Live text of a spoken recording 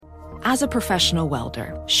As a professional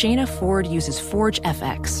welder, Shayna Ford uses Forge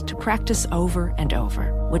FX to practice over and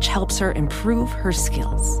over, which helps her improve her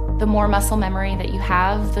skills. The more muscle memory that you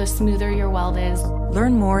have, the smoother your weld is.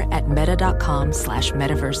 Learn more at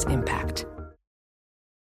meta.com/metaverse impact.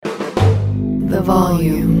 The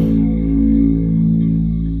volume.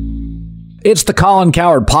 It's the Colin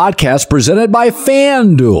Cowherd podcast presented by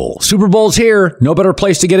FanDuel. Super Bowl's here. No better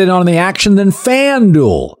place to get in on the action than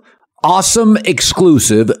FanDuel. Awesome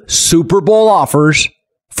exclusive Super Bowl offers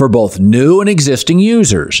for both new and existing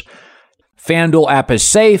users. FanDuel app is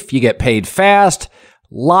safe. You get paid fast. A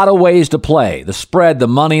lot of ways to play. The spread, the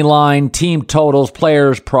money line, team totals,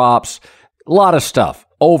 players, props, a lot of stuff.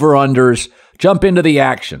 Over-unders. Jump into the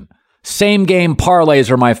action. Same game parlays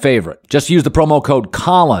are my favorite. Just use the promo code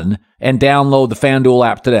Colin and download the FanDuel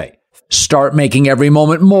app today. Start making every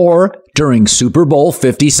moment more during Super Bowl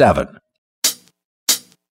 57.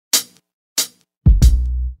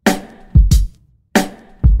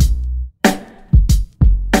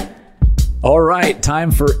 All right, time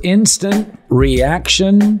for instant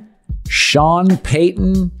reaction. Sean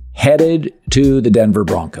Payton headed to the Denver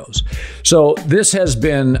Broncos. So this has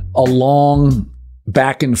been a long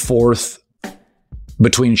back and forth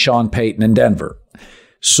between Sean Payton and Denver.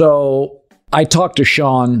 So I talked to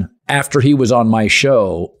Sean after he was on my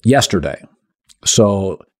show yesterday.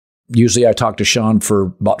 So usually I talk to Sean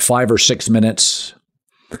for about 5 or 6 minutes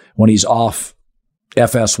when he's off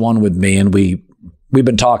FS1 with me, and we've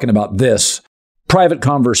been talking about this, private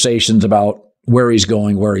conversations about where he's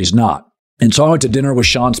going, where he's not. And so I went to dinner with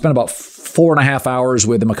Sean, spent about 4.5 hours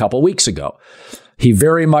with him a couple of weeks ago. He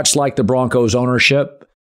very much liked the Broncos ownership.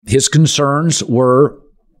 His concerns were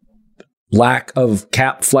lack of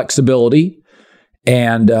cap flexibility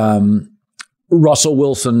and Russell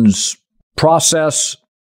Wilson's process,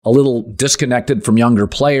 a little disconnected from younger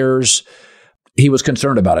players. He was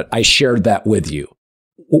concerned about it. I shared that with you.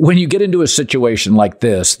 When you get into a situation like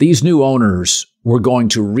this, these new owners were going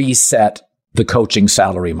to reset the coaching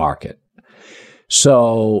salary market.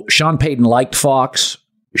 So Sean Payton liked Fox.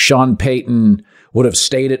 Sean Payton would have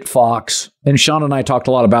stayed at Fox. And Sean and I talked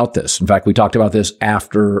a lot about this. In fact, we talked about this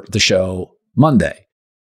after the show Monday.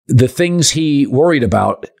 The things he worried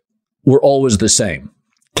about were always the same.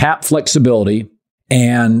 Cap flexibility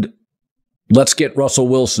and let's get Russell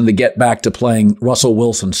Wilson to get back to playing Russell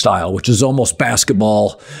Wilson style, which is almost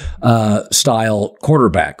basketball style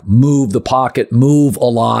quarterback. Move the pocket, move a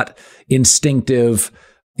lot, instinctive.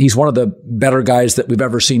 He's one of the better guys that we've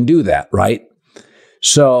ever seen do that, right?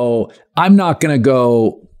 So I'm not going to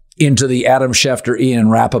go into the Adam Schefter, Ian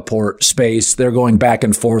Rappaport space. They're going back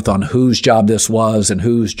and forth on whose job this was and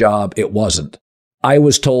whose job it wasn't. I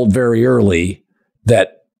was told very early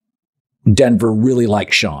that Denver really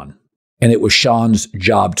liked Sean, and it was Sean's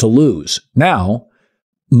job to lose. Now,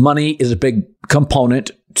 money is a big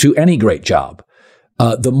component to any great job.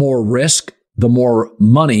 The more risk, the more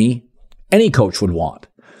money any coach would want.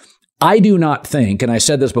 I do not think, and I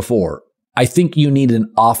said this before, I think you need an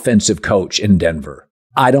offensive coach in Denver.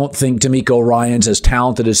 I don't think DeMeco Ryans as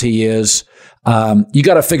talented as he is. You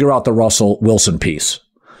got to figure out the Russell Wilson piece.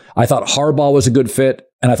 I thought Harbaugh was a good fit,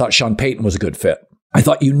 and I thought Sean Payton was a good fit. I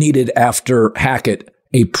thought you needed, after Hackett,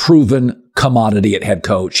 a proven commodity at head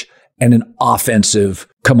coach and an offensive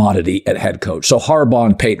commodity at head coach. So Harbaugh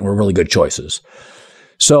and Payton were really good choices.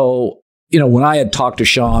 So, when I had talked to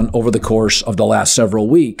Sean over the course of the last several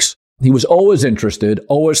weeks, he was always interested,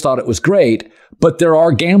 always thought it was great, but there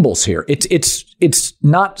are gambles here. It's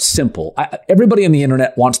not simple. Everybody on the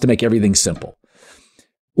internet wants to make everything simple.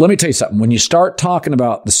 Let me tell you something. When you start talking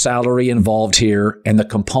about the salary involved here and the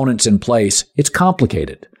components in place, it's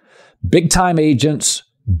complicated. Big-time agents,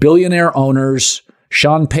 billionaire owners,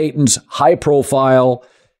 Sean Payton's high profile,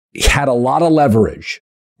 had a lot of leverage.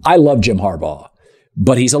 I love Jim Harbaugh,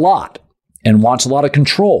 but he's a lot and wants a lot of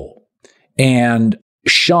control. And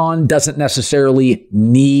Sean doesn't necessarily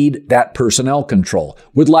need that personnel control.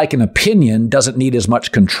 Would like an opinion, doesn't need as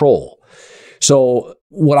much control. So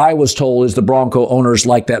what I was told is the Bronco owners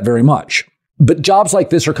like that very much. But jobs like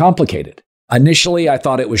this are complicated. Initially, I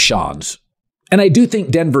thought it was Sean's. And I do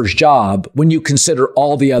think Denver's job, when you consider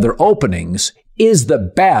all the other openings, is the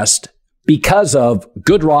best because of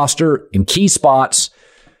good roster in key spots.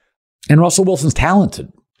 And Russell Wilson's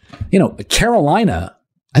talented. Carolina,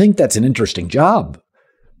 I think that's an interesting job.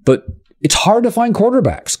 But it's hard to find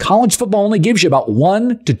quarterbacks. College football only gives you about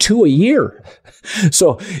 1 to 2 a year.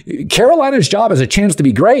 So Carolina's job has a chance to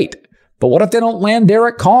be great. But what if they don't land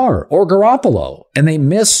Derek Carr or Garoppolo and they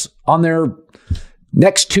miss on their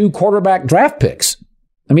next 2 quarterback draft picks?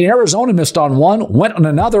 I mean, Arizona missed on one, went on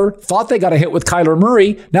another, thought they got a hit with Kyler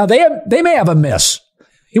Murray. Now they may have a miss.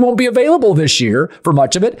 He won't be available this year for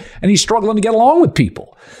much of it, and he's struggling to get along with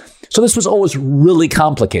people. So this was always really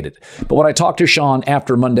complicated. But when I talked to Sean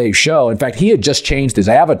after Monday's show, in fact, he had just changed his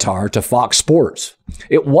avatar to Fox Sports.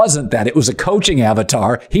 It wasn't that. It was a coaching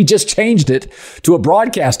avatar. He just changed it to a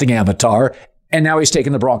broadcasting avatar, and now he's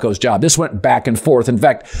taking the Broncos job. This went back and forth. In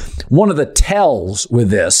fact, one of the tells with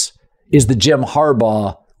this is the Jim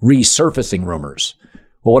Harbaugh resurfacing rumors.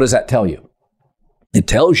 Well, what does that tell you? It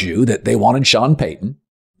tells you that they wanted Sean Payton.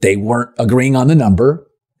 They weren't agreeing on the number.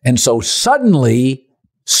 And so suddenly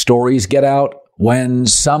stories get out when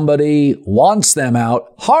somebody wants them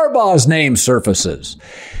out. Harbaugh's name surfaces.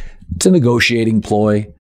 It's a negotiating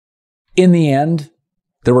ploy. In the end,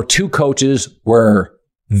 there were two coaches where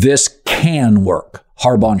this can work.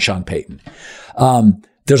 Harbaugh and Sean Payton.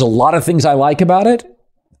 There's a lot of things I like about it.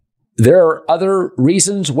 There are other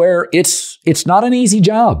reasons where it's not an easy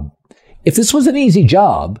job. If this was an easy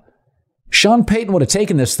job, Sean Payton would have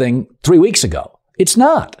taken this thing 3 weeks ago. It's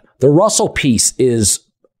not. The Russell piece is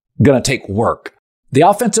going to take work. The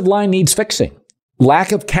offensive line needs fixing.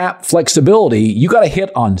 Lack of cap flexibility. You got to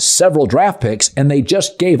hit on several draft picks, and they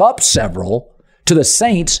just gave up several to the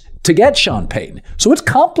Saints to get Sean Payton. So it's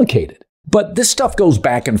complicated. But this stuff goes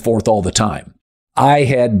back and forth all the time. I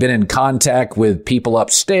had been in contact with people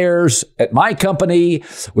upstairs at my company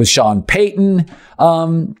with Sean Payton.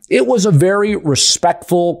 It was a very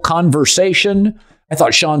respectful conversation. I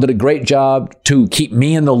thought Sean did a great job to keep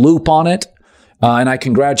me in the loop on it. And I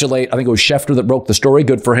congratulate, I think it was Schefter that broke the story.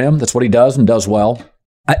 Good for him. That's what he does and does well.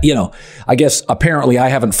 I guess apparently I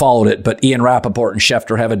haven't followed it, but Ian Rappaport and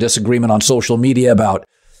Schefter have a disagreement on social media about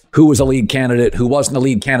who was a lead candidate, who wasn't a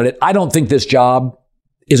lead candidate. I don't think this job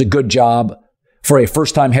is a good job for a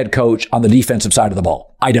first-time head coach on the defensive side of the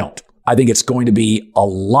ball. I don't. I think it's going to be a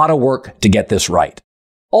lot of work to get this right.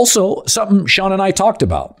 Also, something Sean and I talked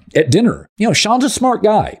about at dinner. Sean's a smart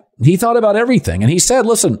guy. He thought about everything. And he said,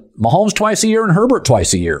 listen, Mahomes twice a year and Herbert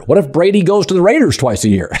twice a year. What if Brady goes to the Raiders twice a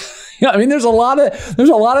year? There's a lot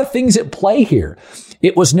of things at play here.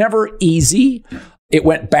 It was never easy. It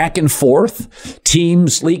went back and forth.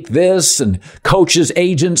 Teams leaked this and coaches'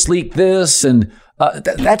 agents leaked this. And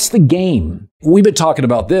that's the game. We've been talking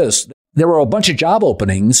about this. There were a bunch of job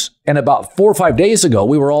openings. And about 4 or 5 days ago,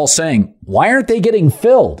 we were all saying, why aren't they getting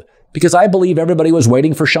filled? Because I believe everybody was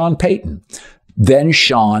waiting for Sean Payton. Then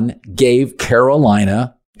Sean gave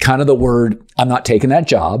Carolina kind of the word, I'm not taking that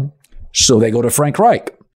job. So they go to Frank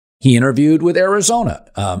Reich. He interviewed with Arizona.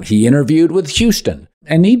 He interviewed with Houston.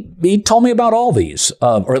 And he told me about all these,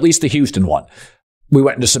 or at least the Houston one. We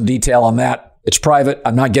went into some detail on that. It's private.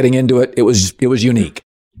 I'm not getting into it. It was unique.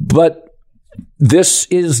 But this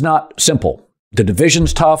is not simple. The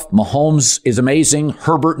division's tough. Mahomes is amazing.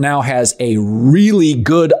 Herbert now has a really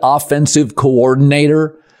good offensive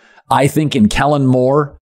coordinator, I think, in Kellen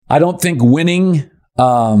Moore. I don't think winning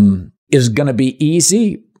is going to be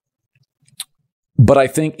easy. But I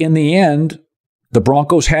think in the end, the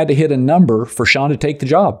Broncos had to hit a number for Sean to take the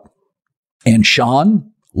job. And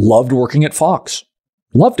Sean loved working at Fox.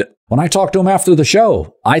 Loved it. When I talked to him after the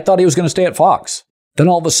show, I thought he was going to stay at Fox. Then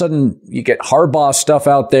all of a sudden, you get Harbaugh stuff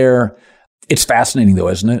out there. It's fascinating, though,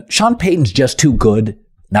 isn't it? Sean Payton's just too good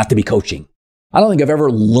not to be coaching. I don't think I've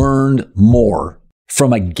ever learned more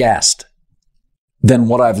from a guest than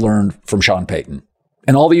what I've learned from Sean Payton.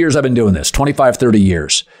 In all the years I've been doing this, 25, 30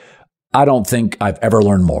 years, I don't think I've ever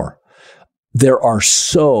learned more. There are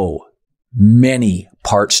so many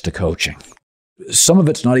parts to coaching. Some of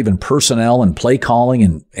it's not even personnel and play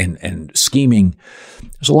calling and scheming.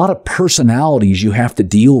 There's a lot of personalities you have to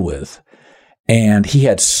deal with. And he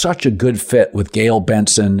had such a good fit with Gail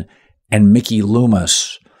Benson and Mickey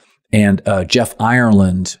Loomis and Jeff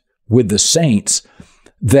Ireland with the Saints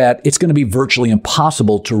that it's going to be virtually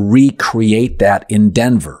impossible to recreate that in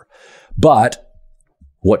Denver. But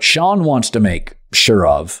what Sean wants to make sure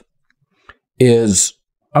of is,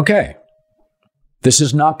 okay, this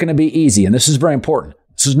is not going to be easy. And this is very important.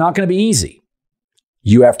 This is not going to be easy.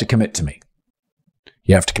 You have to commit to me.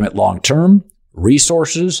 You have to commit long-term,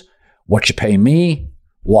 resources, what you pay me,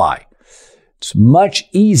 why. It's much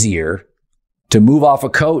easier to move off a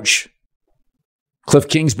coach. Cliff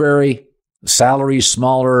Kingsbury, the salary's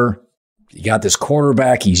smaller. You got this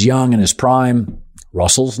quarterback. He's young in his prime.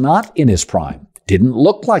 Russell's not in his prime. Didn't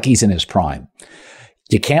look like he's in his prime.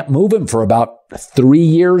 You can't move him for about 3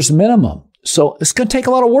 years minimum. So it's going to take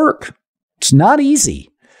a lot of work. It's not easy.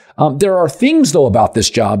 There are things, though, about this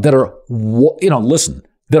job that are,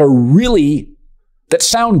 that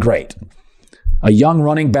sound great. A young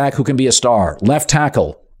running back who can be a star, left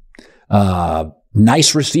tackle,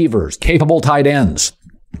 nice receivers, capable tight ends,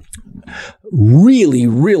 really,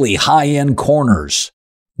 really high-end corners.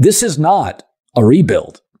 this is not a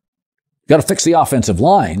rebuild. You got to fix the offensive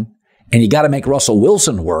line, and you got to make Russell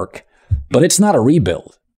Wilson work, but it's not a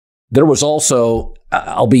rebuild. There was also,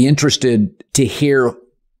 I'll be interested to hear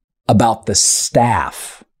about the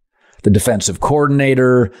staff, the defensive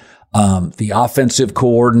coordinator, the offensive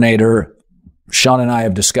coordinator. Sean and I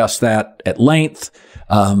have discussed that at length.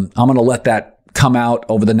 I'm going to let that come out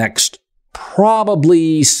over the next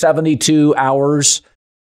probably 72 hours.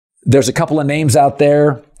 There's a couple of names out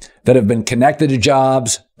there that have been connected to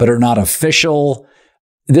jobs but are not official.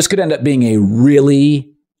 This could end up being a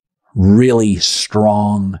really, really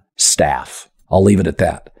strong staff. I'll leave it at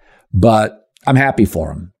that. But I'm happy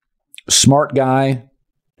for him. Smart guy.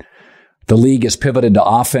 The league has pivoted to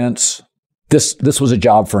offense. This was a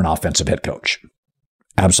job for an offensive head coach.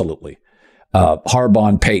 Absolutely. Harbaugh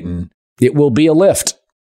and Payton, it will be a lift.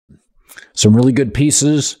 Some really good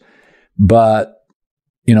pieces, but,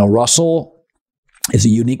 Russell is a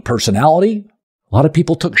unique personality. A lot of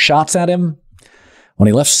people took shots at him when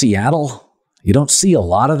he left Seattle. You don't see a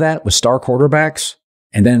lot of that with star quarterbacks.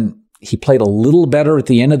 And then he played a little better at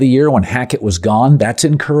the end of the year when Hackett was gone. That's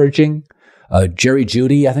encouraging. Jerry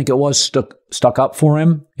Jeudy, I think it was, stuck up for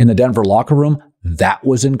him in the Denver locker room. That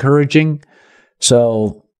was encouraging.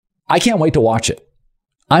 So I can't wait to watch it.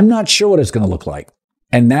 I'm not sure what it's going to look like.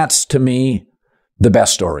 And that's, to me, the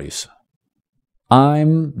best stories.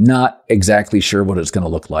 I'm not exactly sure what it's going to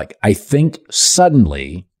look like. I think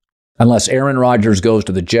suddenly, unless Aaron Rodgers goes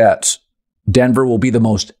to the Jets, Denver will be the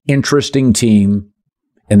most interesting team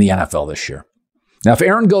in the NFL this year. Now, if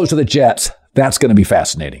Aaron goes to the Jets, that's going to be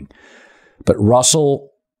fascinating. But Russell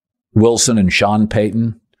Wilson and Sean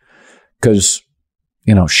Payton, because,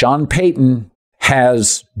 Sean Payton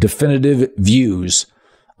has definitive views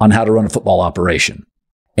on how to run a football operation.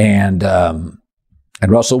 And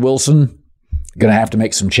Russell Wilson going to have to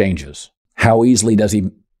make some changes. How easily does he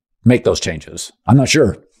make those changes? I'm not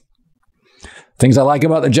sure. Things I like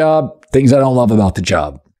about the job, things I don't love about the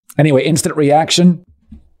job. Anyway, instant reaction.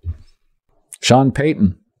 Sean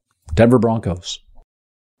Payton, Denver Broncos.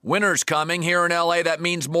 Winter's coming. Here in LA, that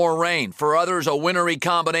means more rain. For others, a wintry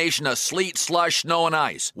combination of sleet, slush, snow, and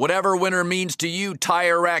ice. Whatever winter means to you,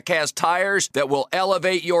 Tire Rack has tires that will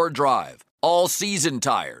elevate your drive. All-season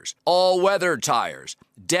tires, all-weather tires,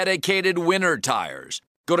 dedicated winter tires.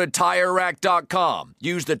 Go to TireRack.com.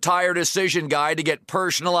 Use the Tire Decision Guide to get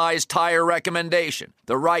personalized tire recommendation.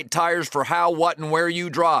 The right tires for how, what, and where you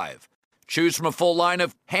drive. Choose from a full line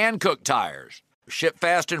of hand-cooked tires. Ship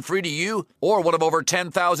fast and free to you or one of over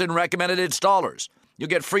 10,000 recommended installers. You'll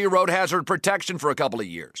get free road hazard protection for a couple of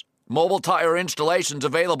years. Mobile tire installations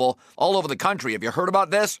available all over the country. Have you heard about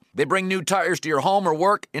this? They bring new tires to your home or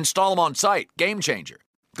work, install them on site. Game changer.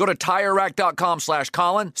 Go to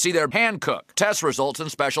TireRack.com/Colin, see their hand-cooked test results and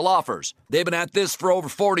special offers. They've been at this for over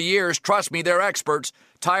 40 years. Trust me, they're experts.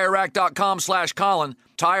 TireRack.com/Colin.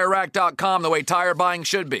 TireRack.com, the way tire buying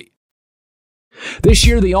should be. This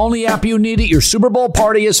year, the only app you need at your Super Bowl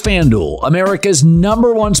party is FanDuel, America's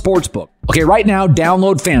 #1 sportsbook. Okay, right now,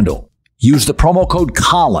 download FanDuel. Use the promo code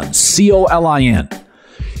Colin, COLIN.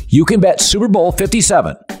 You can bet Super Bowl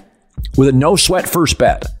 57 with a no-sweat first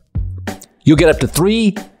bet. You'll get up to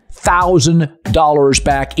 $3,000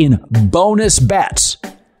 back in bonus bets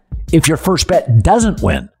if your first bet doesn't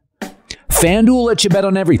win. FanDuel lets you bet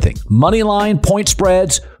on everything. Money line, point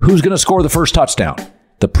spreads, who's going to score the first touchdown.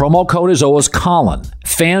 The promo code is always Colin.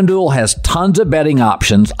 FanDuel has tons of betting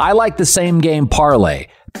options. I like the same game parlay.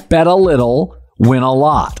 Bet a little, win a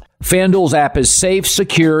lot. FanDuel's app is safe,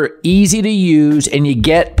 secure, easy to use, and you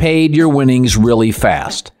get paid your winnings really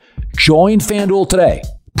fast. Join FanDuel today.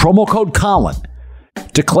 Promo code Colin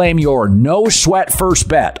to claim your no-sweat first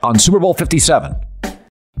bet on Super Bowl 57.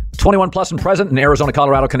 21 plus and present in Arizona,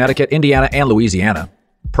 Colorado, Connecticut, Indiana, and Louisiana.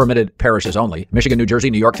 Permitted parishes only. Michigan, New Jersey,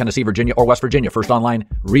 New York, Tennessee, Virginia, or West Virginia. First online,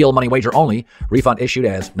 real money wager only. Refund issued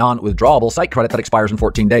as non-withdrawable site credit that expires in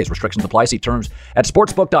 14 days. Restrictions apply. See terms at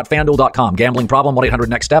sportsbook.fanduel.com. Gambling problem,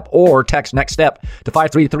 1-800-NEXT-STEP or text NEXT STEP to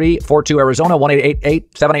 53342 Arizona,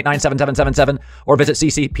 1-888-789-7777 or visit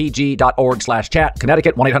ccpg.org/chat.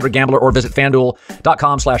 Connecticut, 1-800-GAMBLER or visit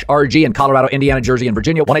fanduel.com/RG in Colorado, Indiana, Jersey, and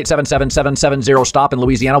Virginia, 1-877-770-STOP in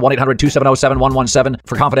Louisiana, 1-800-270-7117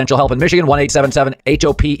 for confidential help in Michigan,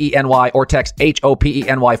 1-877-HOPENY or text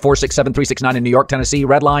HOPENY 467-369 in New York, Tennessee.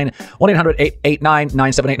 Red line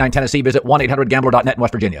 1-800-889-9789 Tennessee. Visit 1-800-GAMBLER.net in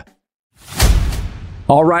West Virginia.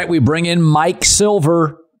 All right, we bring in Mike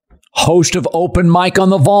Silver, host of Open Mic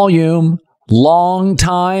on the Volume,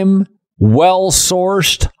 long-time,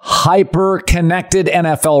 well-sourced, hyper-connected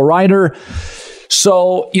NFL writer.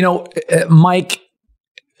 So, Mike,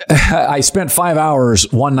 I spent 5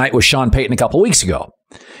 hours one night with Sean Payton a couple weeks ago.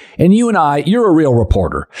 And you and you're a real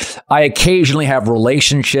reporter. I occasionally have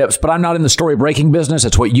relationships, but I'm not in the story breaking business.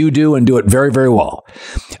 It's what you do and do it very, very well.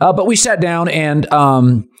 But we sat down and,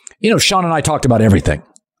 Sean and I talked about everything.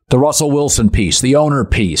 The Russell Wilson piece, the owner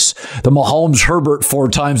piece, the Mahomes Herbert 4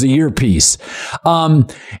 times a year piece,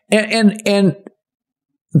 and the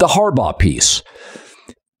Harbaugh piece.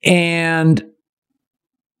 And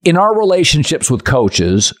in our relationships with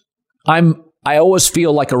coaches, I always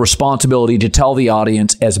feel like a responsibility to tell the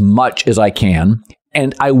audience as much as I can,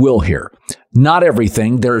 and I will here. Not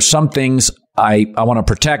everything. There are some things I want to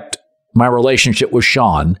protect my relationship with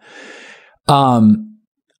Sean.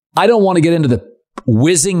 I don't want to get into the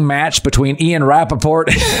whizzing match between Ian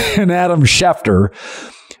Rappaport and Adam Schefter,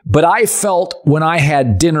 but I felt when I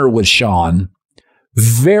had dinner with Sean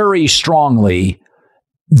very strongly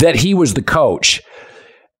that he was the coach,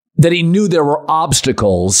 that he knew there were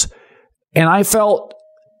obstacles. And I felt,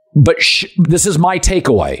 this is my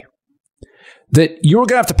takeaway, that you're going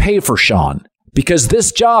to have to pay for Sean because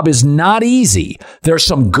this job is not easy. There's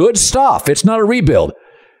some good stuff. It's not a rebuild,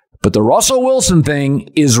 but the Russell Wilson thing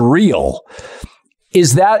is real.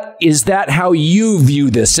 Is that how you view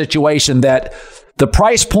this situation, that the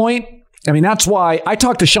price point? I mean, that's why I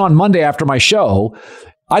talked to Sean Monday after my show.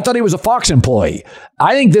 I thought he was a Fox employee.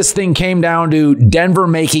 I think this thing came down to Denver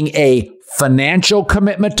making a financial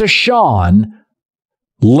commitment to Sean,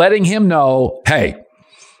 letting him know, hey,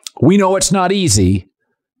 we know it's not easy.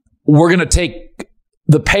 We're going to take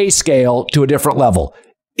the pay scale to a different level.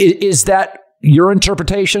 Is that your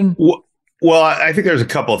interpretation? Well, I think there's a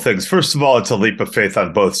couple of things. First of all, it's a leap of faith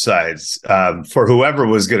on both sides. For whoever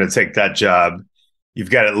was going to take that job, you've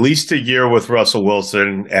got at least a year with Russell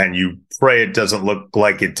Wilson, and you pray it doesn't look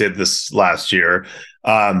like it did this last year,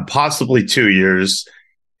 possibly 2 years,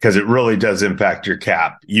 because it really does impact your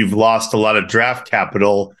cap. You've lost a lot of draft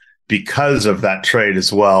capital because of that trade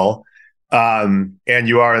as well. And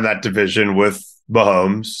you are in that division with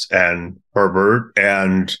Mahomes and Herbert.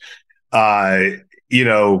 And,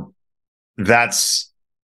 that's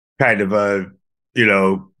kind of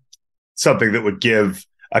something that would give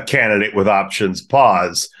a candidate with options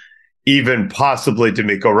pause, even possibly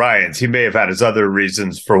D'Amico Ryans. He may have had his other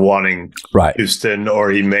reasons for wanting Houston, or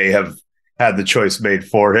he may have had the choice made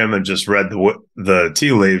for him and just read the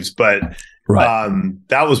tea leaves. But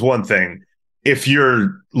that was one thing. If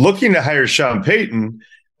you're looking to hire Sean Payton,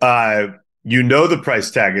 the price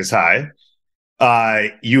tag is high.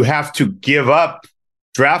 You have to give up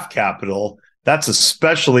draft capital. That's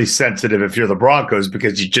especially sensitive if you're the Broncos,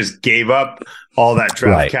 because you just gave up all that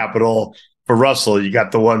draft capital for Russell. You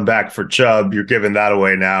got the one back for Chubb. You're giving that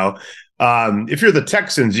away now. If you're the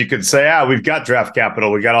Texans, you could say, we've got draft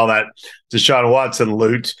capital. We got all that Deshaun Watson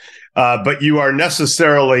loot. But you are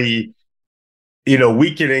necessarily,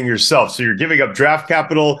 weakening yourself. So you're giving up draft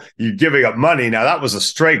capital. You're giving up money. Now, that was a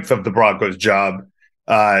strength of the Broncos' job.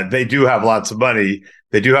 They do have lots of money.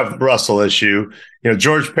 They do have the Russell issue.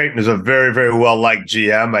 George Payton is a very, very well-liked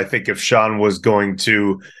GM. I think if Sean was going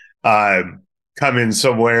to come in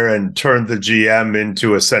somewhere and turn the GM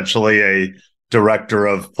into essentially a director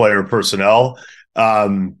of player personnel,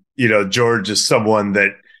 George is someone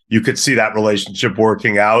that you could see that relationship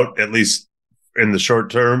working out, at least in the short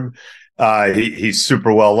term. He's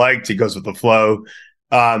super well-liked. He goes with the flow.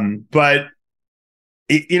 But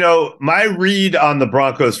my read on the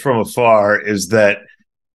Broncos from afar is that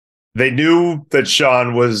they knew that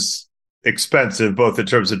Sean was expensive, both in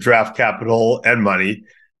terms of draft capital and money.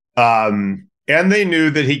 And they knew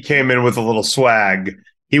that he came in with a little swag.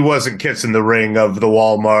 He wasn't kissing the ring of the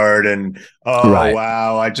Walmart and,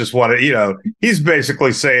 wow, I just want to, he's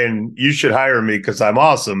basically saying, you should hire me because I'm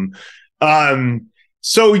awesome.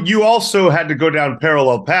 So you also had to go down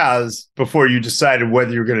parallel paths before you decided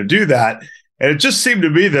whether you're going to do that. And it just seemed to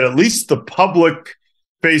me that at least the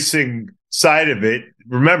public-facing side of it,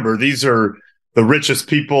 remember, these are the richest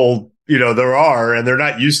people, there are, and they're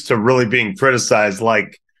not used to really being criticized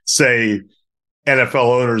like, say,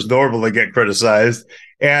 NFL owners normally get criticized.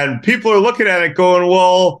 And people are looking at it going,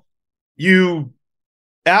 well, you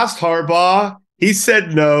asked Harbaugh. He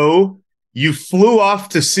said no. You flew off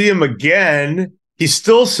to see him again. He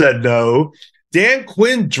still said no. Dan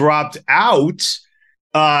Quinn dropped out.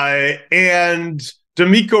 And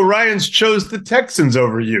D'Amico Ryans chose the Texans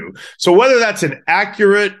over you. So whether that's an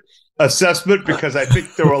accurate assessment, because I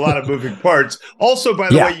think there were a lot of moving parts. Also, by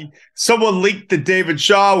the way, someone leaked that David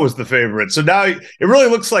Shaw was the favorite. So now it really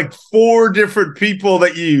looks like 4 different people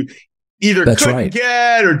that you either couldn't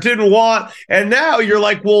get or didn't want. And now you're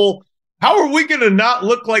like, well, how are we going to not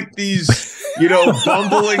look like these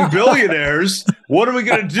bumbling billionaires. What are we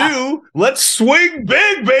going to do? Let's swing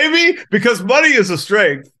big, baby, because money is a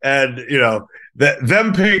strength. And,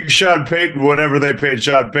 them paying Sean Payton, whatever they paid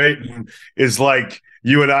Sean Payton, is like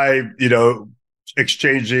you and I,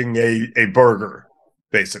 exchanging a burger,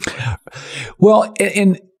 basically. Well,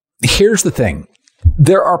 and here's the thing.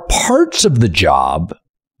 There are parts of the job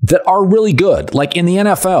that are really good. Like in the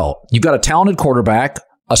NFL, you've got a talented quarterback,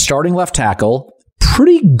 a starting left tackle,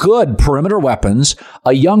 pretty good perimeter weapons,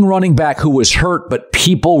 a young running back who was hurt, but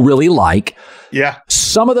people really like. Yeah.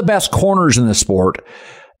 Some of the best corners in the sport.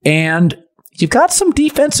 And you've got some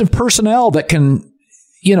defensive personnel that can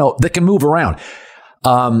move around.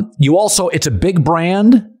 It's a big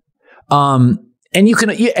brand. And you can,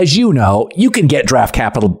 as you know, you can get draft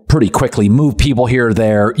capital pretty quickly, move people here or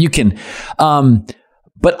there. You can,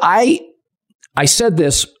 but I said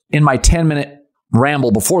this in my 10-minute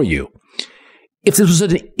ramble before you. If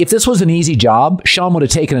this was an easy job, Sean would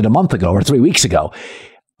have taken it a month ago or 3 weeks ago.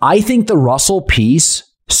 I think the Russell piece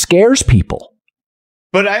scares people.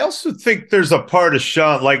 But I also think there's a part of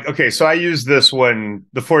Sean, so I used this when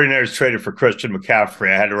the 49ers traded for Christian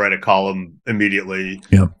McCaffrey. I had to write a column immediately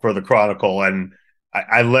for the Chronicle, and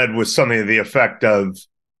I led with something to the effect of,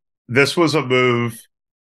 this was a move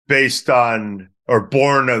based on or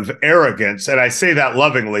born of arrogance. And I say that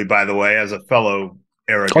lovingly, by the way, as a fellow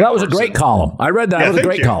arrogant that was person. a great column. I read that. Yeah, it was a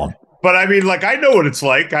great column. But I mean, I know what it's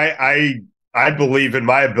like. I believe in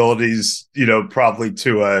my abilities, probably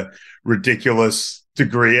to a ridiculous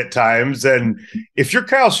degree at times. And if you're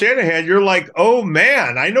Kyle Shanahan, you're like, oh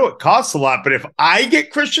man, I know it costs a lot, but if I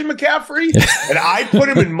get Christian McCaffrey and I put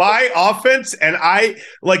him in my offense and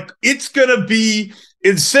it's going to be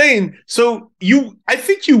insane. So I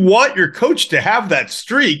think you want your coach to have that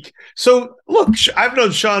streak. So look, I've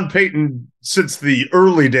known Sean Payton since the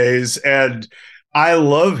early days and I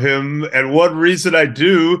love him. And one reason I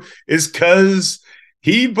do is because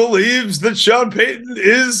he believes that Sean Payton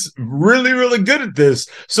is really, really good at this.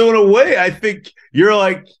 So in a way, I think you're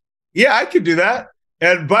like, yeah, I could do that.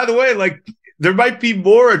 And by the way, there might be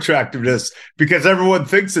more attractiveness because everyone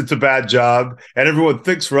thinks it's a bad job and everyone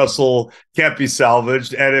thinks Russell can't be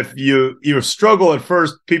salvaged. And if you struggle at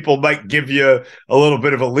first, people might give you a little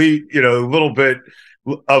bit of little bit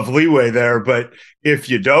of leeway there. But if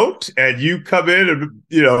you don't and you come in and,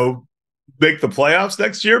 make the playoffs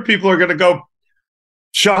next year, people are going to go,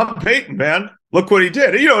 Sean Payton, man, look what he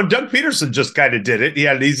did. And Doug Peterson just kind of did it. He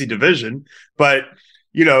had an easy division, but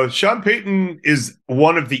Sean Payton is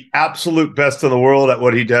one of the absolute best in the world at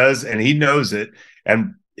what he does, and he knows it.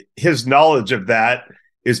 And his knowledge of that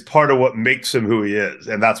is part of what makes him who he is,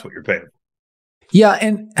 and that's what you're paying for. Yeah,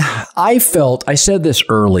 and I said this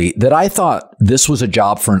early, that I thought this was a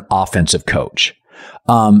job for an offensive coach.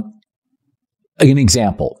 An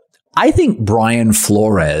example. I think Brian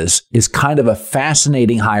Flores is kind of a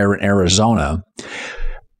fascinating hire in Arizona.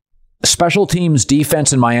 Special teams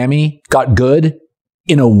defense in Miami got good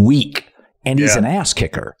in a week, and he's an ass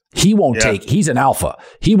kicker. He won't take, he's an alpha.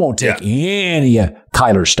 He won't take any of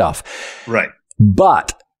Kyler's stuff. Right.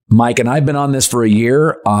 But Mike, and I've been on this for a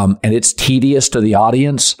year, and it's tedious to the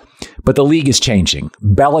audience, but the league is changing.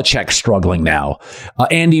 Belichick's struggling now.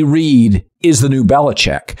 Andy Reid is the new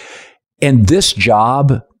Belichick. And this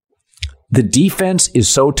job, the defense is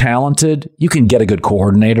so talented. You can get a good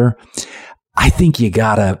coordinator. I think you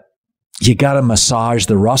gotta massage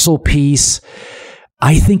the Russell piece.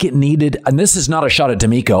 I think it needed, and this is not a shot at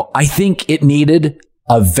D'Amico, I think it needed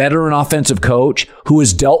a veteran offensive coach who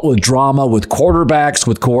has dealt with drama, with quarterbacks,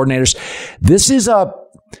 with coordinators. This is a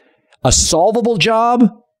solvable job,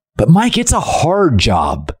 but Mike, it's a hard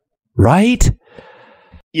job, right?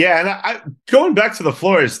 Yeah, and going back to the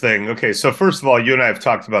Flores thing, okay, so first of all, you and I have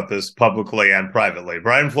talked about this publicly and privately.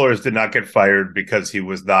 Brian Flores did not get fired because he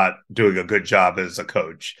was not doing a good job as a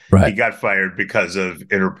coach. Right. He got fired because of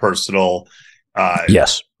interpersonal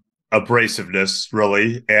abrasiveness,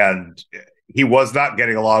 really, and he was not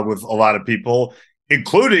getting along with a lot of people,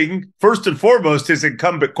 including, first and foremost, his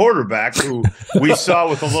incumbent quarterback, who we saw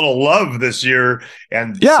with a little love this year,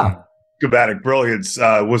 and schematic brilliance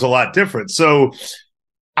was a lot different. So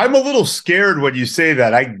I'm a little scared when you say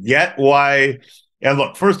that. I get why. And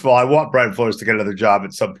look, first of all, I want Brian Flores to get another job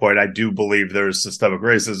at some point. I do believe there's systemic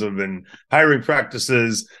racism in hiring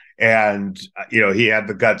practices. And, he had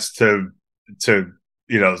the guts to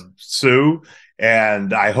sue.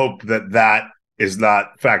 And I hope that is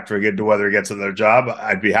not factoring into whether he gets another job.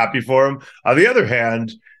 I'd be happy for him. On the other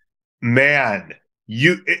hand, man,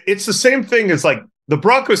 it's the same thing as the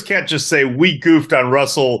Broncos can't just say we goofed on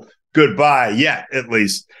Russell, goodbye, yet at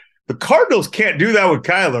least. The Cardinals can't do that with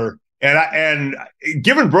Kyler And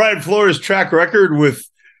given Brian Flores' track record with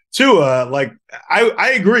Tua, like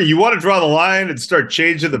I agree. You want to draw the line and start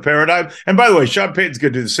changing the paradigm. And by the way, Sean Payton's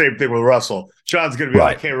going to do the same thing with Russell. Sean's going to be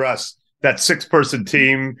like, hey, Russ, that 6-person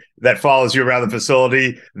team that follows you around the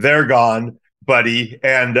facility, they're gone, buddy.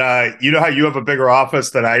 And you know how you have a bigger office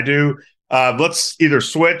than I do? Let's either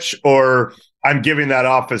switch or I'm giving that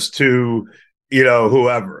office to,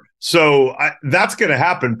 whoever. So that's going to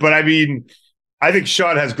happen. But I mean, I think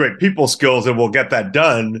Sean has great people skills and will get that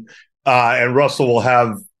done. And Russell will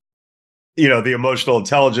have, the emotional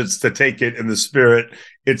intelligence to take it in the spirit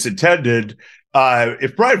it's intended.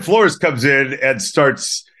 If Brian Flores comes in and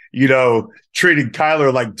starts, treating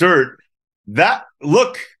Kyler like dirt, you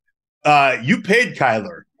paid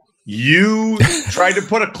Kyler. You tried to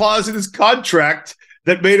put a clause in his contract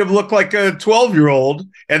that made him look like a 12-year-old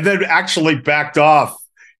and then actually backed off.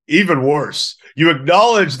 Even worse. You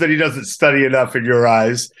acknowledge that he doesn't study enough in your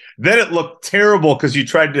eyes. Then it looked terrible because you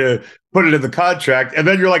tried to put it in the contract. And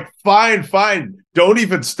then you're like, fine. Don't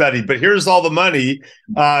even study. But here's all the money.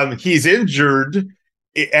 He's injured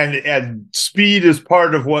and speed is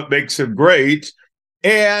part of what makes him great.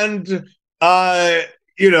 And,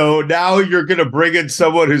 now you're going to bring in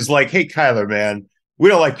someone who's like, hey, Kyler, man, we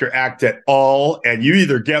don't like your act at all. And you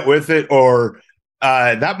either get with it or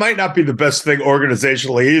that might not be the best thing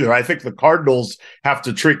organizationally either. I think the Cardinals have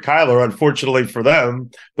to treat Kyler, unfortunately for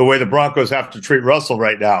them, the way the Broncos have to treat Russell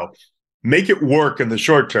right now. Make it work in the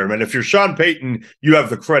short term. And if you're Sean Payton, you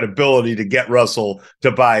have the credibility to get Russell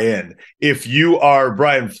to buy in. If you are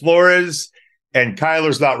Brian Flores and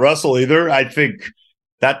Kyler's not Russell either, I think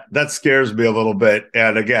that scares me a little bit.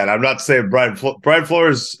 And again, I'm not saying Brian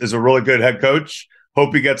Flores is a really good head coach.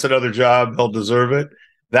 Hope he gets another job. He'll deserve it.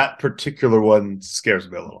 That particular one scares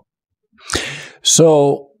me a little.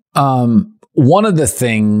 So one of the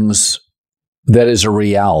things that is a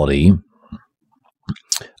reality,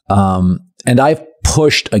 and I've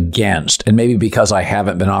pushed against, and maybe because I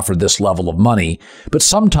haven't been offered this level of money, but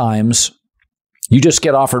sometimes you just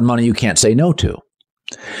get offered money you can't say no to.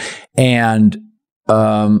 And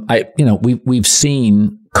we've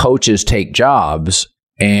seen coaches take jobs,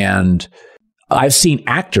 and I've seen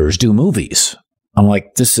actors do movies. I'm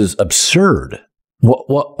like, this is absurd.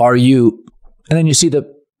 What are you? And then you see the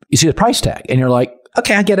price tag, and you're like,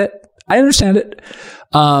 okay, I get it. I understand it.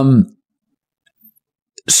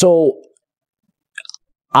 So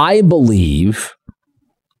I believe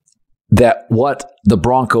that what the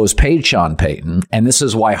Broncos paid Sean Payton, and this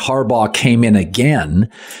is why Harbaugh came in again.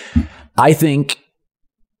 I think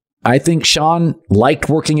Sean liked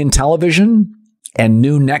working in television and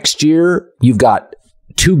knew next year you've got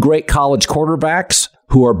 2 great college quarterbacks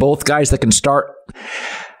who are both guys that can start.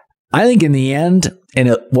 I think in the end, and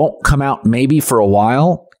it won't come out maybe for a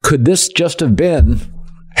while, could this just have been,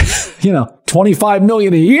 $25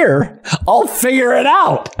 million a year? I'll figure it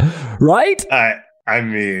out, right? I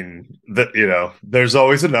mean, there's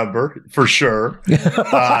always a number for sure.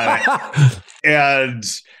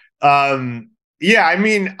 I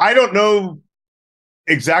mean, I don't know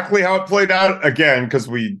exactly how it played out again, because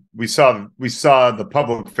we saw the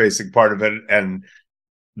public facing part of it, and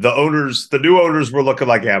the new owners were looking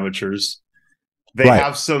like amateurs. They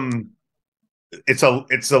have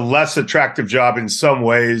it's a less attractive job in some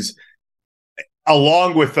ways,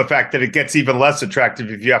 along with the fact that it gets even less attractive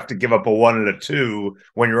if you have to give up a 1 and a 2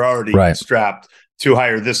 when you're already strapped to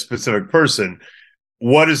hire this specific person.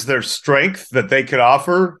 What is their strength that they could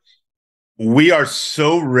offer? We are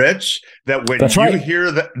so rich that when you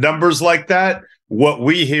hear the numbers like that, what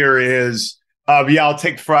we hear is, I'll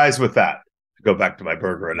take fries with that. To go back to my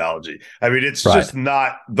burger analogy. I mean, it's just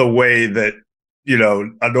not the way that,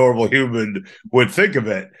 a normal human would think of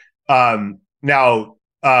it. Now,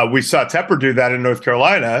 we saw Tepper do that in North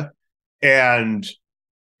Carolina, and,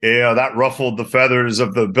 that ruffled the feathers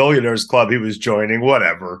of the billionaires club he was joining,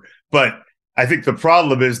 whatever. But I think the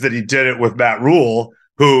problem is that he did it with Matt Rule,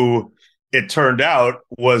 who it turned out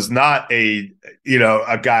was not a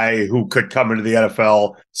guy who could come into the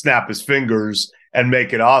NFL, snap his fingers, and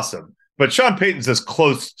make it awesome. But Sean Payton's as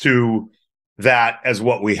close to that as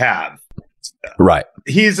what we have. Right.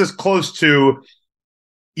 He's as close to,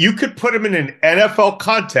 you could put him in an NFL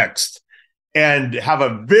context and have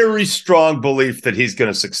a very strong belief that he's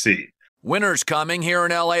going to succeed. Winter's coming. Here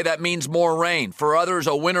in LA, that means more rain. For others,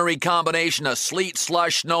 a wintry combination of sleet,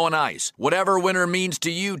 slush, snow, and ice. Whatever winter means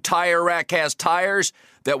to you, Tire Rack has tires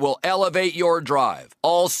that will elevate your drive.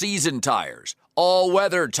 All-season tires,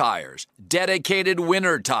 all-weather tires, dedicated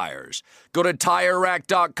winter tires. Go to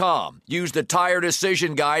TireRack.com. Use the Tire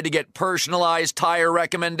Decision Guide to get personalized tire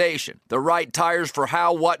recommendation. The right tires for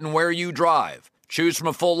how, what, and where you drive. Choose from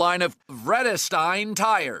a full line of Vredestein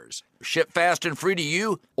tires. Ship fast and free to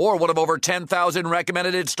you or one of over 10,000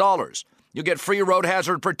 recommended installers. You'll get free road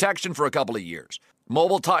hazard protection for a couple of years.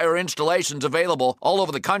 Mobile tire installations available all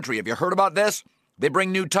over the country. Have you heard about this? They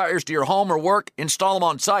bring new tires to your home or work, install them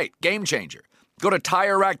on site. Game changer. Go to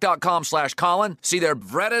TireRack.com/Colin, see their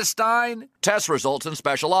Vredestein test results and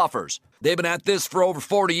special offers. They've been at this for over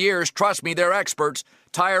 40 years. Trust me, they're experts.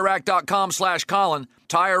 TireRack.com/Colin.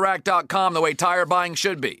 TireRack.com, the way tire buying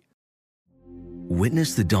should be.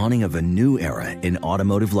 Witness the dawning of a new era in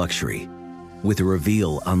automotive luxury with a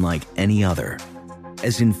reveal unlike any other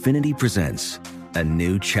as Infiniti presents a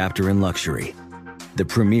new chapter in luxury, the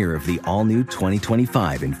premiere of the all-new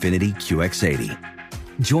 2025 Infiniti QX80.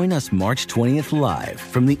 Join us March 20th live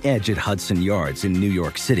from the Edge at Hudson Yards in New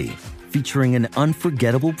York City, featuring an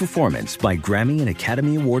unforgettable performance by Grammy and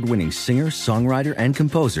Academy Award-winning singer, songwriter, and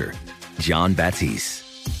composer, Jon Batiste.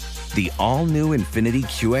 The all-new Infiniti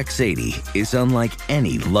QX80 is unlike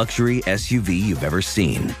any luxury SUV you've ever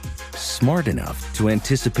seen. Smart enough to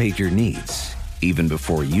anticipate your needs, even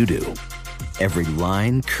before you do. Every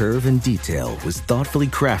line, curve, and detail was thoughtfully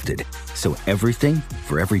crafted, so everything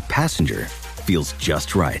for every passenger feels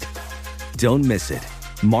just right. Don't miss it.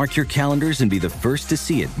 Mark your calendars and be the first to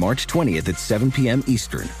see it March 20th at 7 p.m.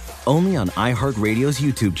 Eastern, only on iHeartRadio's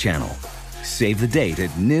YouTube channel. Save the date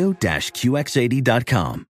at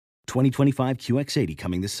new-QX80.com. 2025 QX80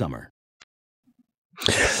 coming this summer.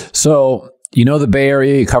 So, you know the Bay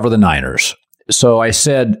Area, you cover the Niners. So I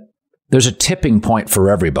said, there's a tipping point for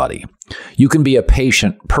everybody. You can be a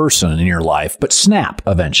patient person in your life, but snap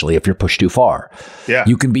eventually if you're pushed too far. Yeah.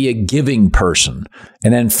 You can be a giving person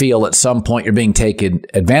and then feel at some point you're being taken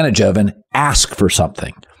advantage of and ask for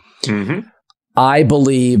something. Mm-hmm. I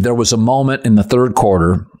believe there was a moment in the third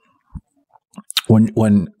quarter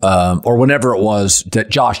when or whenever it was that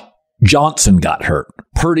Josh Johnson got hurt.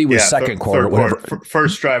 Purdy was second quarter.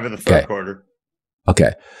 First drive of the third quarter.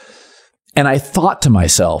 Okay. And I thought to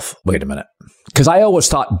myself, wait a minute, because I always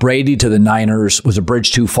thought Brady to the Niners was a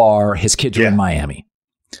bridge too far. His kids are in Miami.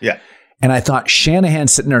 Yeah. And I thought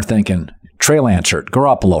Shanahan's sitting there thinking, Trey Lance hurt,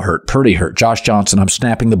 Garoppolo hurt, Purdy hurt, Josh Johnson, I'm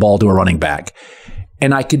snapping the ball to a running back.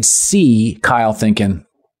 And I could see Kyle thinking,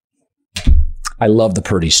 I love the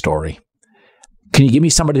Purdy story. Can you give me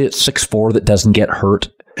somebody that's 6'4" that doesn't get hurt?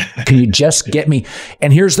 Can you just get me?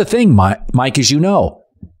 And here's the thing, Mike, as you know,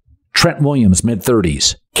 Trent Williams,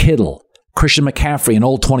 mid-30s, Kittle, Christian McCaffrey, an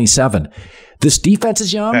old 27. This defense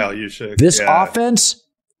is young. Hell, you should. This offense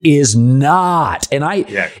is not. And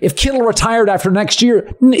if Kittle retired after next year,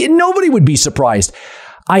 nobody would be surprised.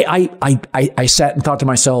 I sat and thought to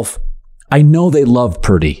myself, I know they love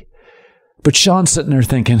Purdy, but Sean's sitting there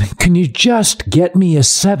thinking, can you just get me a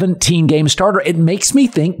 17-game starter? It makes me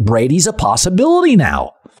think Brady's a possibility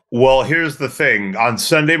now. Well, here's the thing. On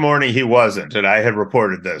Sunday morning, he wasn't, and I had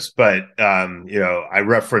reported this, but I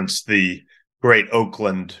referenced the great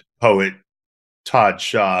Oakland poet Todd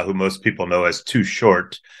Shaw, who most people know as Too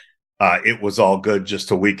Short. It was all good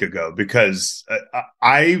just a week ago because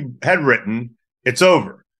I had written, it's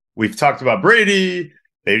over. We've talked about Brady,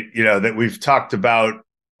 that we've talked about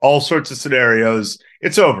all sorts of scenarios.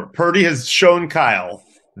 It's over. Purdy has shown Kyle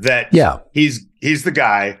that he's the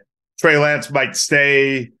guy. Trey Lance might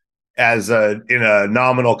stay in a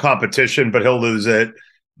nominal competition, but he'll lose it.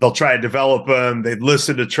 They'll try to develop him. They'd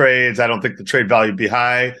listen to trades. I don't think the trade value would be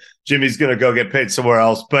high. Jimmy's going to go get paid somewhere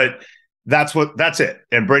else, but that's it.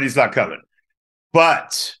 And Brady's not coming.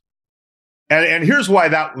 But, and here's why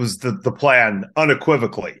that was the plan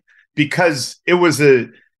unequivocally, because it was a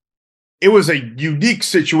unique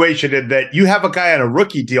situation in that you have a guy on a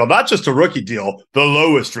rookie deal, not just a rookie deal, the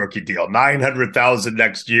lowest rookie deal, $900,000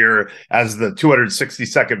 next year as the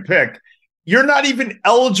 262nd pick. You're not even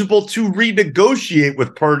eligible to renegotiate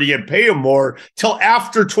with Purdy and pay him more till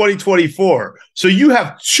after 2024. So you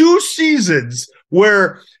have 2 seasons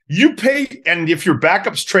where you pay, and if your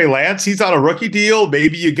backup's Trey Lance, he's on a rookie deal,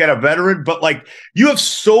 maybe you get a veteran, but you have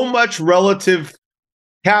so much relative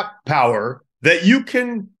cap power that you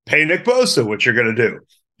can pay Nick Bosa, what you're going to do.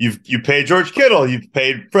 You pay George Kittle, you've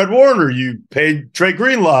paid Fred Warner, you paid Trey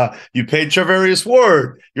Greenlaw, you paid Charvarius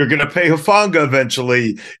Ward, you're going to pay Hufanga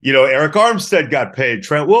eventually. Eric Armstead got paid,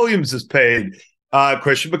 Trent Williams is paid,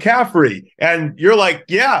 Christian McCaffrey. And you're like,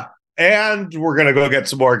 and we're going to go get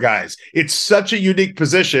some more guys. It's such a unique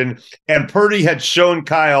position. And Purdy had shown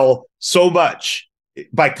Kyle so much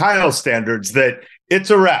by Kyle's standards that it's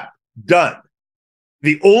a wrap, done.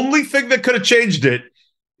 The only thing that could have changed it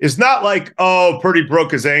is not like, Purdy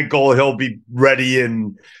broke his ankle, he'll be ready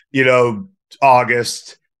in,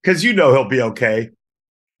 August, because he'll be okay.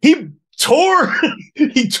 He tore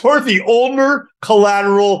the ulnar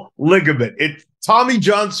collateral ligament. Tommy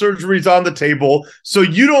John surgery is on the table. So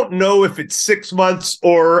you don't know if it's 6 months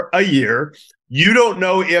or a year. You don't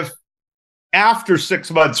know if after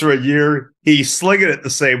 6 months or a year, he's slinging it the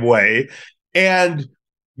same way. And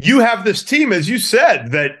you have this team, as you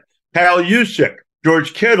said, that Kyle Juszczyk,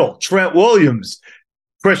 George Kittle, Trent Williams,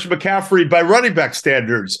 Christian McCaffrey, by running back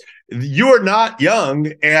standards, you are not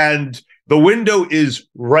young, and the window is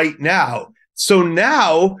right now. So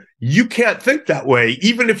now you can't think that way,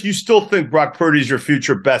 even if you still think Brock Purdy's your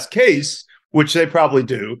future best case, which they probably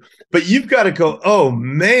do. But you've got to go, oh,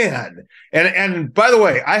 man. And by the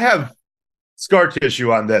way, I have scar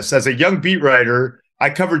tissue on this. As a young beat writer,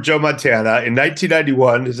 I covered Joe Montana. In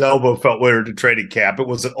 1991, his elbow felt weird to training camp. It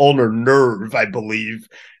was an ulnar nerve, I believe.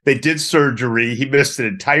 They did surgery. He missed an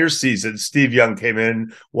entire season. Steve Young came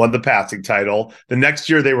in, won the passing title. The next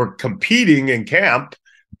year, they were competing in camp,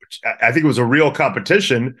 which I think it was a real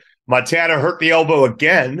competition. Montana hurt the elbow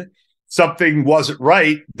again. Something wasn't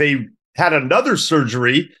right. They had another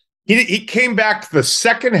surgery. He came back the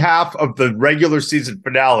second half of the regular season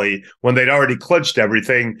finale when they'd already clinched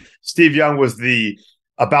everything. Steve Young was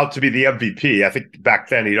about to be the MVP. I think back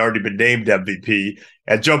then he'd already been named MVP.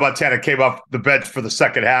 And Joe Montana came off the bench for the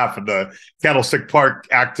second half, and the Candlestick Park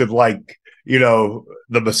acted like, the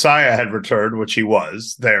Messiah had returned, which he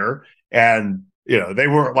was there. And, they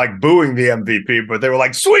weren't like booing the MVP, but they were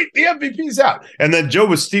like, sweet, the MVP's out. And then Joe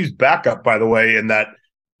was Steve's backup, by the way, in that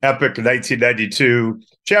epic 1992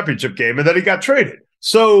 championship game. And then he got traded.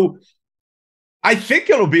 So I think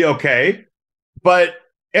it'll be okay.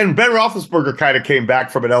 And Ben Roethlisberger kind of came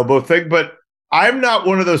back from an elbow thing, but I'm not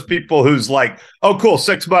one of those people who's like, oh, cool,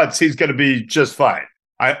 6 months, he's going to be just fine.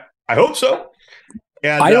 I hope so.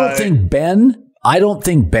 And I don't think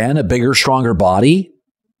Ben, a bigger, stronger body,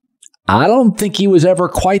 I don't think he was ever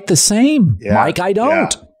quite the same. Yeah, Mike, I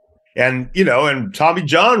don't. Yeah. And, and Tommy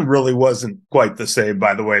John really wasn't quite the same,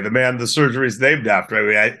 by the way. The man the surgery is named after. I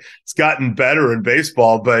mean, it's gotten better in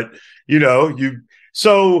baseball, but,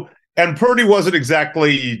 and Purdy wasn't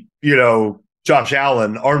exactly, Josh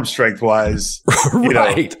Allen, arm strength wise.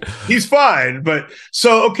 Right. He's fine. But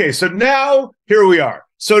so now here we are.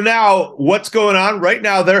 So now what's going on? Right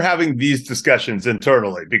now, they're having these discussions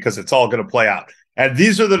internally because it's all going to play out. And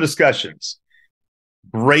these are the discussions.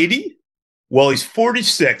 Brady, well, he's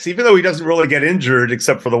 46, even though he doesn't really get injured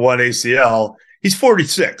except for the one ACL. He's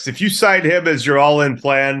 46. If you sign him as your all-in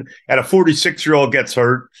plan and a 46-year-old gets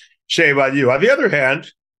hurt, shame on you. On the other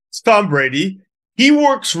hand, it's Tom Brady. He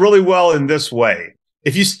works really well in this way.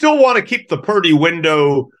 If you still want to keep the Purdy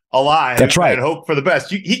window alive, that's right, and hope for the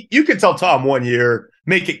best, you can tell Tom 1 year,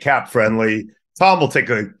 make it cap-friendly. Tom will take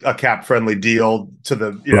a cap-friendly deal to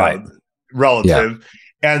the relative.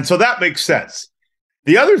 Yeah. And so that makes sense.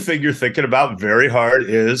 The other thing you're thinking about very hard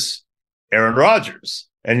is Aaron Rodgers.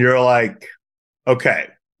 And you're like, okay,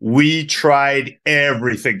 we tried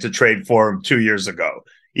everything to trade for him 2 years ago,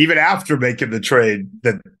 even after making the trade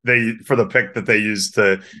for the pick that they used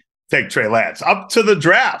to take Trey Lance up to the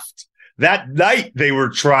draft. That night, they were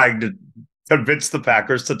trying to convince the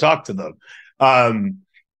Packers to talk to them.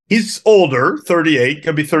 He's older, 38,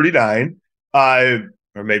 could be 39.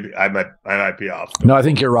 Or maybe I might be off. No, I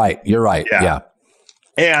think you're right. You're right. Yeah.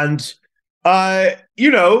 And,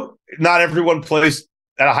 not everyone plays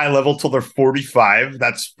at a high level till they're 45.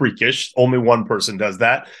 That's freakish. Only one person does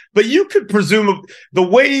that. But you could presume the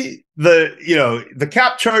way the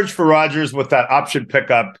cap charge for Rodgers with that option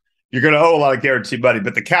pickup, you're going to owe a lot of guaranteed money,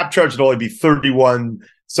 but the cap charge would only be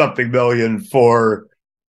 31-something million for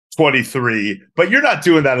 23. But you're not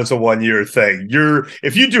doing that as a 1 year thing.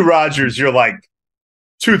 If you do Rodgers, you're like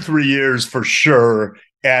 2-3 years for sure.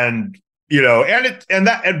 And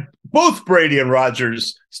and both Brady and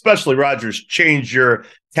Rodgers, especially Rodgers, change your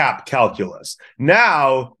cap calculus.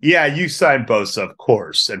 Now, you sign Bosa, of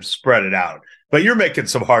course, and spread it out, but you're making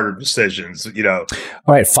some harder decisions, All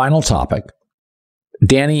right, final topic.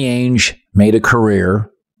 Danny Ainge made a career,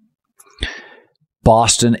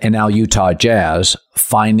 Boston and now Utah Jazz,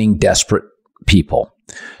 finding desperate people.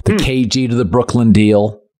 The KG to the Brooklyn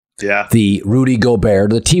deal. Yeah. The Rudy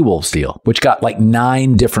Gobert to the T-Wolves deal, which got like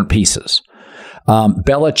 9 different pieces.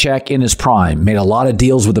 Belichick in his prime made a lot of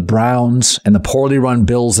deals with the Browns and the poorly run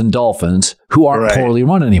Bills and Dolphins, who aren't poorly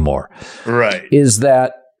run anymore. Right. Is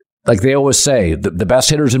that, like they always say, the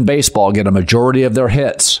best hitters in baseball get a majority of their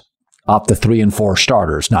hits off the 3 and 4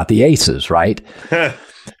 starters, not the aces, right?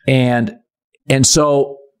 And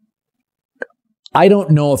so I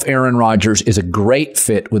don't know if Aaron Rodgers is a great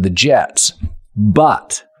fit with the Jets,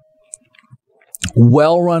 but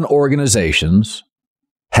well-run organizations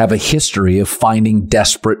have a history of finding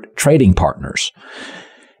desperate trading partners.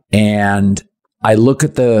 And I look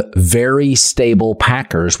at the very stable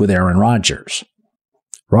Packers with Aaron Rodgers.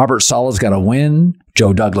 Robert Saleh's got to win.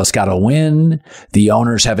 Joe Douglas got to win. The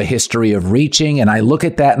owners have a history of reaching. And I look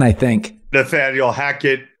at that and I think Nathaniel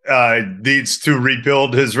Hackett needs to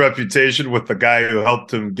rebuild his reputation with the guy who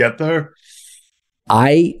helped him get there.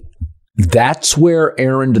 That's where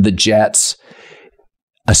Aaron to the Jets,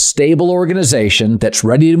 a stable organization that's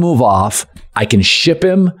ready to move off. I can ship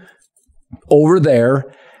him over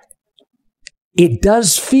there. It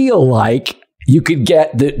does feel like you could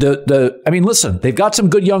get I mean, listen, they've got some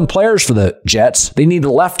good young players for the Jets. They need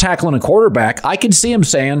a left tackle and a quarterback. I can see him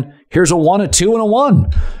saying, here's a 1, a 2, and a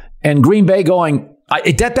 1. And Green Bay going,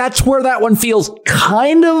 that's where that one feels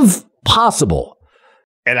kind of possible.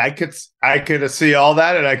 And I could see all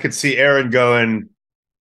that, and I could see Aaron going,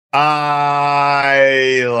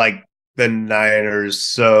 I like the Niners,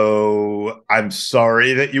 so I'm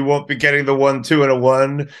sorry that you won't be getting the 1, 2, and a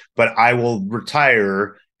 1, but I will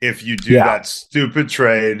retire if you do that stupid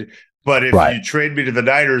trade. But if you trade me to the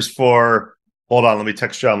Niners for, hold on, let me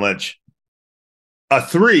text John Lynch, a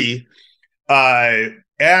 3, and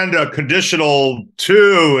a conditional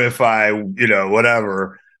 2 if I,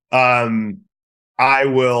 whatever, I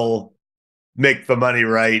will make the money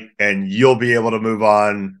right and you'll be able to move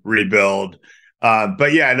on, rebuild.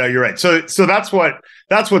 But yeah, no, you're right. So that's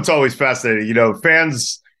what's always fascinating.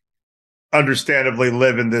 Fans understandably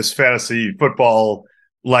live in this fantasy football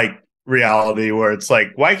like reality where it's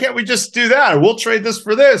like, why can't we just do that? Or we'll trade this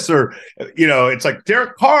for this, or it's like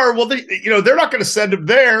Derek Carr. Well, they're not going to send him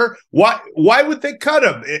there. Why would they cut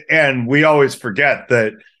him? And we always forget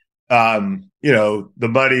that the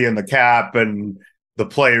money and the cap and the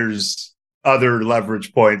players' other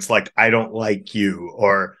leverage points, like I don't like you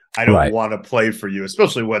or I don't want to play for you,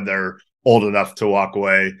 especially when they're old enough to walk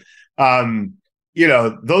away.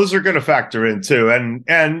 Those are going to factor in too.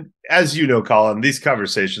 And as you know, Colin, these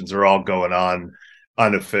conversations are all going on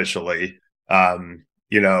unofficially.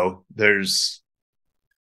 There's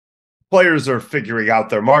players are figuring out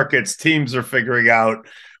their markets, teams are figuring out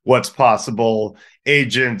what's possible.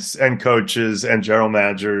 Agents and coaches and general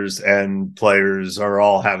managers and players are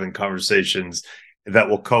all having conversations that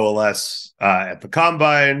will coalesce at the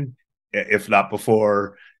combine, if not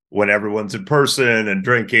before, when everyone's in person and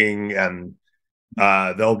drinking, and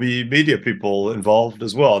there'll be media people involved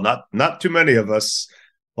as well. Not too many of us,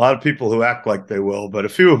 a lot of people who act like they will, but a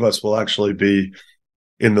few of us will actually be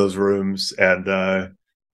in those rooms, and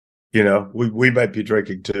we might be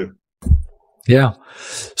drinking too. Yeah.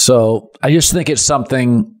 So I just think it's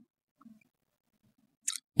something,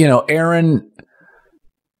 Aaron,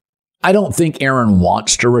 I don't think Aaron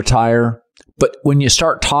wants to retire, but when you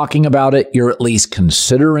start talking about it, you're at least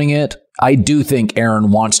considering it. I do think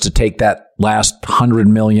Aaron wants to take that last $100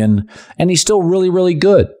 million, and he's still really, really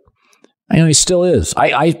good. He still is.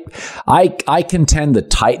 I contend the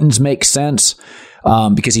Titans make sense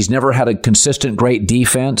because he's never had a consistent, great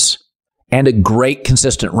defense and a great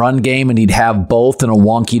consistent run game, and he'd have both in a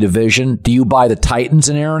wonky division. Do you buy the Titans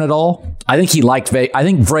in Aaron at all? I think I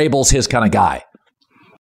think Vrabel's his kind of guy.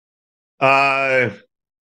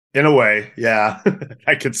 In a way, yeah.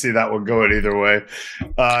 I could see that one going either way.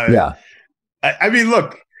 Yeah. I mean,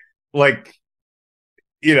 look, if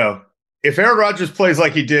Aaron Rodgers plays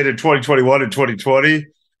like he did in 2021 and 2020,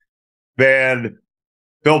 man,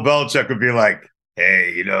 Bill Belichick would be like,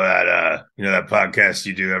 hey, that podcast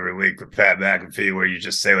you do every week with Pat McAfee where you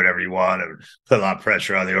just say whatever you want and put a lot of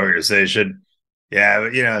pressure on the organization. Yeah,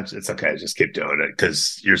 but, it's okay. Just keep doing it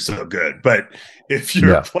because you're so good. But if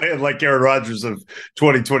you're playing like Aaron Rodgers of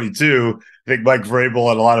 2022, I think Mike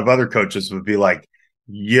Vrabel and a lot of other coaches would be like,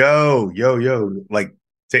 yo, like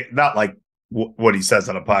not like what he says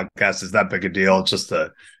on a podcast is that big a deal. Just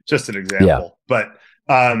an example. Yeah. But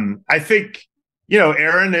I think,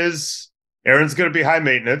 Aaron's going to be high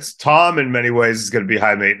maintenance. Tom, in many ways, is going to be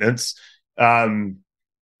high maintenance. And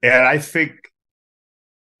I think,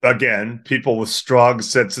 again, people with strong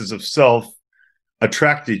senses of self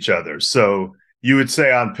attract each other. So you would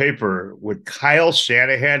say on paper, with Kyle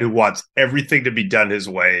Shanahan, who wants everything to be done his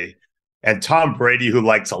way, and Tom Brady, who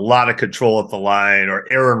likes a lot of control at the line,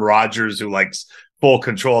 or Aaron Rodgers, who likes full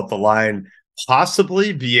control at the line,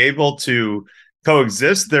 possibly be able to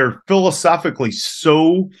coexist. They're philosophically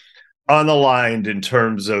so unaligned in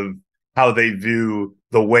terms of how they view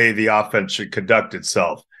the way the offense should conduct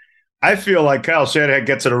itself. I feel like Kyle Shanahan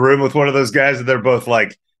gets in a room with one of those guys and they're both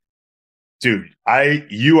like, dude,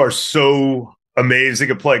 you are so amazing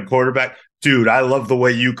at playing quarterback. Dude, I love the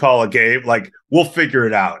way you call a game. Like, we'll figure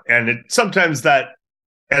it out. And sometimes that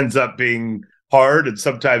ends up being hard and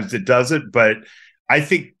sometimes it doesn't. But I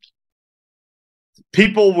think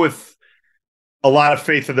people with a lot of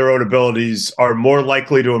faith in their own abilities are more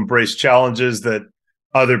likely to embrace challenges that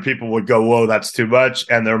other people would go, whoa, that's too much.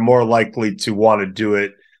 And they're more likely to want to do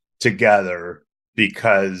it together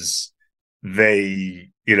because they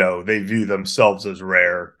view themselves as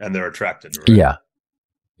rare and they're attracted to rare.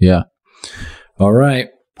 Yeah. All right.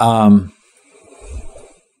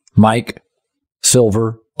 Mike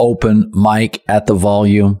Silver, open mic at the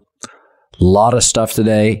Volume. A lot of stuff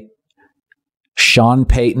today. Sean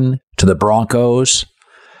Payton to the Broncos.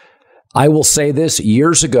 I will say this,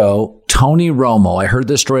 years ago, Tony Romo, I heard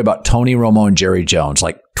this story about Tony Romo and Jerry Jones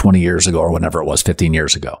like 20 years ago or whenever it was, 15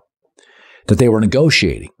 years ago, that they were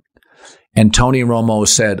negotiating. And Tony Romo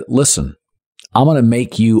said, listen, I'm going to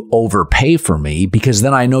make you overpay for me because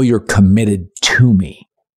then I know you're committed to me.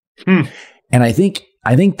 And I think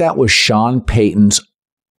that was Sean Payton's,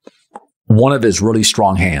 one of his really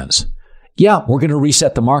strong hands. Yeah, we're going to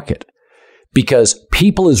reset the market because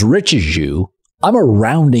people as rich as you, I'm a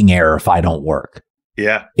rounding error if I don't work.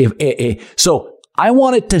 Yeah. So I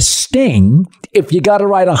want it to sting if you got to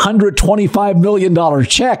write $125 million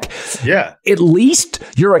check. Yeah. At least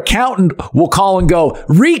your accountant will call and go,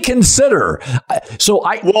 reconsider.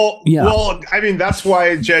 Well, I mean, that's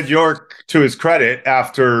why Jed York, to his credit,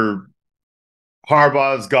 after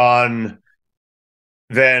Harbaugh's gone,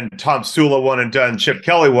 then Tom Sula one and done, Chip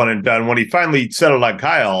Kelly one and done, when he finally settled on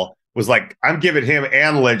Kyle, was like, I'm giving him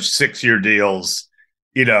and Lynch 6-year deals,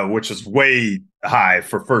 which is way high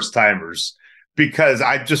for first timers, because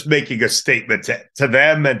I'm just making a statement to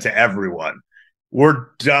them and to everyone. We're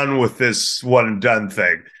done with this one and done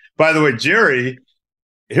thing. By the way, Jerry,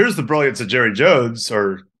 here's the brilliance of Jerry Jones,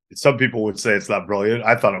 or some people would say it's not brilliant.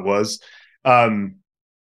 I thought it was.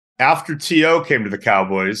 After T.O. came to the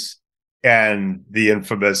Cowboys and the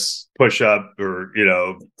infamous push up or,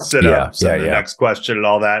 sit ups and the next question and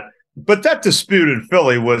all that. But that dispute in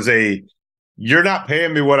Philly was you're not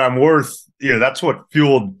paying me what I'm worth. That's what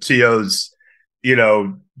fueled T.O.'s,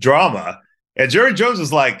 drama. And Jerry Jones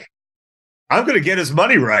is like, I'm going to get his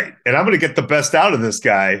money right. And I'm going to get the best out of this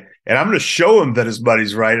guy. And I'm going to show him that his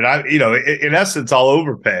money's right. And in essence, I'll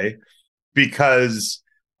overpay because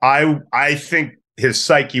I think his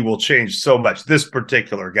psyche will change so much. This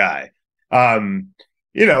particular guy, and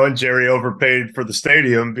Jerry overpaid for the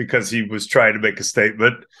stadium because he was trying to make a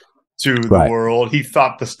statement to the world. He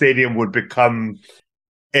thought the stadium would become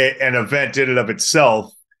an event in and of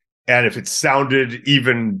itself. And if it sounded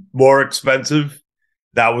even more expensive,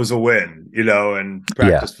 that was a win, and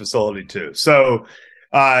practice facility too. So,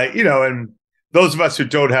 and those of us who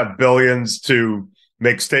don't have billions to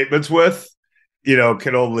make statements with,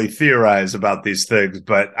 can only theorize about these things.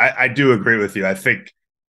 But I do agree with you. I think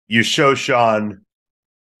you show Sean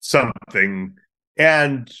something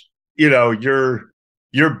and,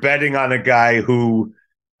 you're betting on a guy who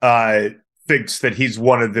thinks that he's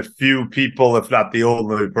one of the few people, if not the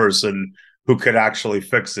only person, who could actually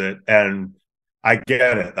fix it. And I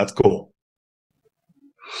get it. That's cool.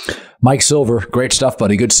 Mike Silver, great stuff,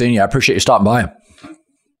 buddy. Good seeing you. I appreciate you stopping by.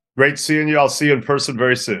 Great seeing you. I'll see you in person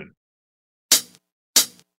very soon.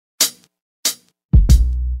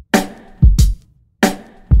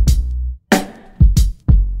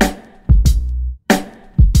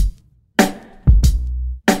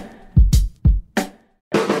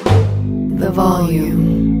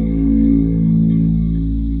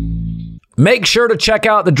 Make sure to check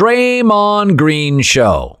out the Draymond Green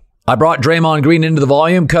Show. I brought Draymond Green into the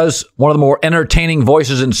Volume because one of the more entertaining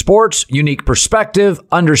voices in sports, unique perspective,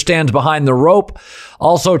 understands behind the rope,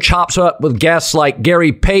 also chops up with guests like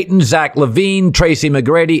Gary Payton, Zach LaVine, Tracy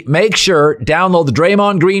McGrady. Make sure download the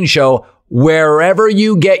Draymond Green Show wherever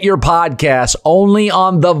you get your podcasts, only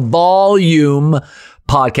on the Volume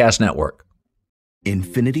Podcast Network.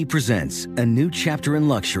 Infinity presents a new chapter in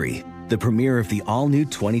luxury, the premiere of the all-new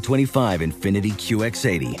 2025 Infiniti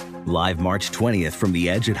QX80, live March 20th from the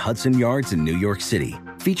Edge at Hudson Yards in New York City,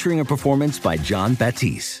 featuring a performance by John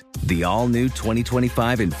Batiste. The all-new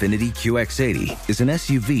 2025 Infiniti QX80 is an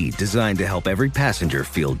SUV designed to help every passenger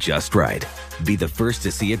feel just right. Be the first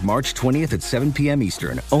to see it March 20th at 7 p.m.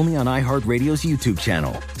 Eastern, only on iHeartRadio's YouTube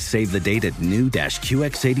channel. Save the date at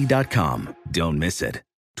new-QX80.com. Don't miss it.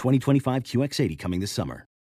 2025 QX80 coming this summer.